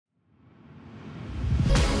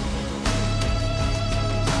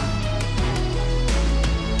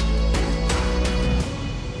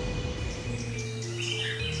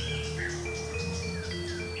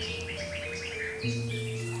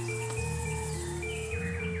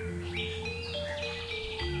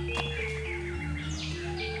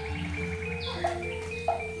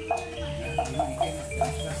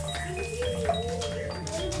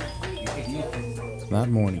That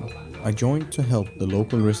morning, I joined to help the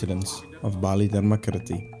local residents of Bali Dharma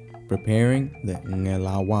Kerti preparing the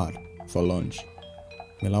Ngelawar for lunch.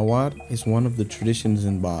 Ngelawar is one of the traditions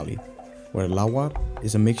in Bali, where lawar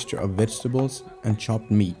is a mixture of vegetables and chopped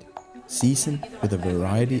meat, seasoned with a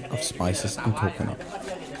variety of spices and coconut.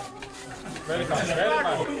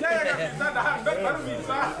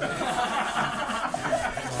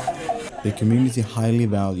 The community highly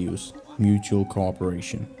values mutual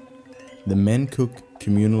cooperation. The men cook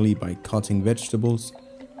communally by cutting vegetables,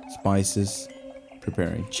 spices,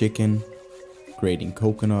 preparing chicken, grating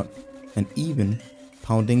coconut, and even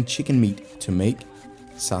pounding chicken meat to make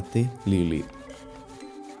sate lilit.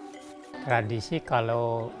 Tradisi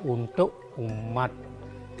kalau untuk umat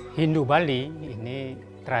Hindu Bali ini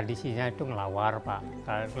tradisinya itu ngelawar, Pak.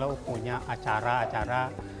 Kalau punya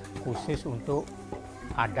acara-acara khusus untuk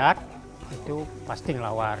adat itu pasti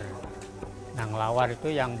ngelawar. Nah, ngelawar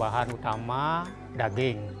itu yang bahan utama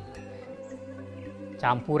daging.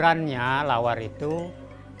 Campurannya lawar itu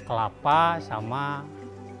kelapa sama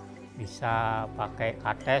bisa pakai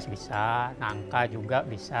kates, bisa nangka juga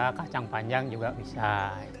bisa, kacang panjang juga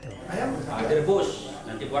bisa. Itu. Direbus,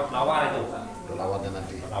 nanti buat lawar itu. Lawarnya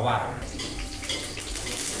nanti. Lawar.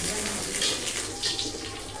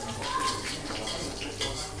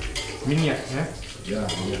 Minyak ya? Ya,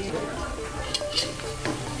 minyak.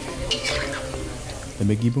 The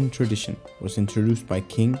Megibung tradition was introduced by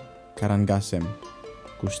King Karangasem,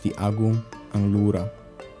 Gusti Agung Anglura,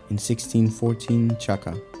 in 1614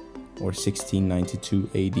 Chaka, or 1692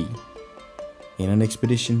 AD, in an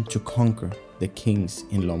expedition to conquer the kings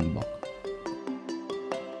in Lombok.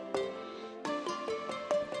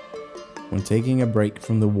 When taking a break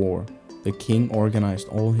from the war, the king organized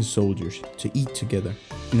all his soldiers to eat together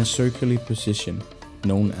in a circular position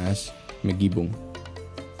known as Megibung.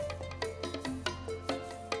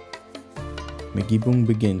 Megibung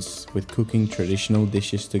begins with cooking traditional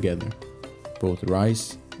dishes together, both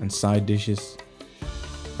rice and side dishes,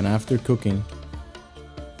 and after cooking,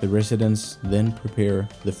 the residents then prepare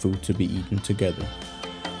the food to be eaten together.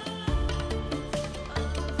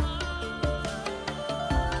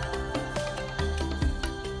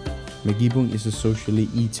 Megibung is a socially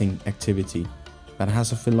eating activity that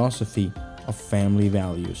has a philosophy of family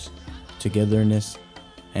values, togetherness,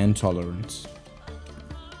 and tolerance.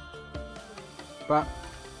 Pak,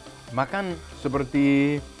 makan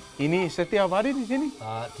seperti ini setiap hari di sini?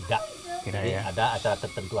 Tidak. Jadi Ya. Ada acara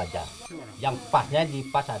tertentu aja. Yang pasnya di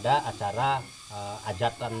pas ada acara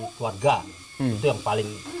hajatan keluarga. Itu yang paling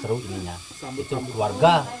seru ininya. Itu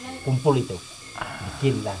keluarga kumpul itu.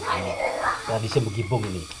 Bikin lah ini. Tradisi Megibung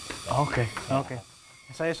ini. Oke.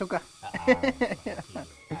 Saya suka.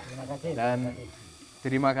 Dan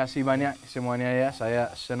terima kasih banyak semuanya ya.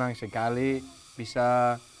 Saya senang sekali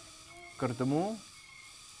bisa ketemu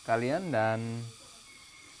kalian dan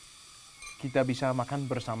kita bisa makan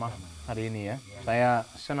bersama hari ini ya. Saya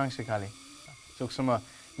senang sekali. Sukses semua.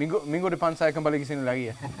 Minggu depan saya kembali ke sini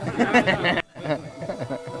lagi ya.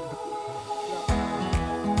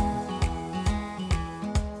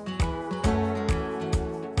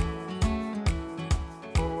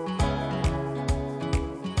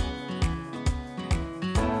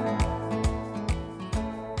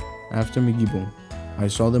 After Megibung, I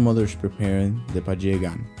saw the mothers preparing the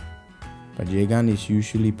pajegan. Pajegan is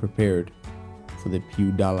usually prepared for the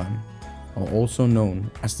Piudalan, or also known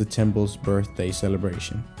as the temple's birthday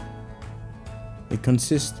celebration. It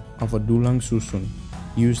consists of a dulang susun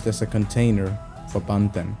used as a container for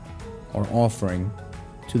banten, or offering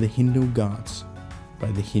to the Hindu gods by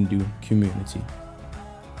the Hindu community.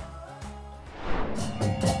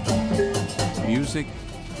 Music,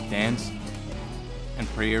 dance, and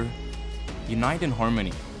prayer unite in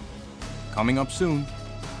harmony. Coming up soon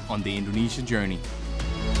on the Indonesia Journey.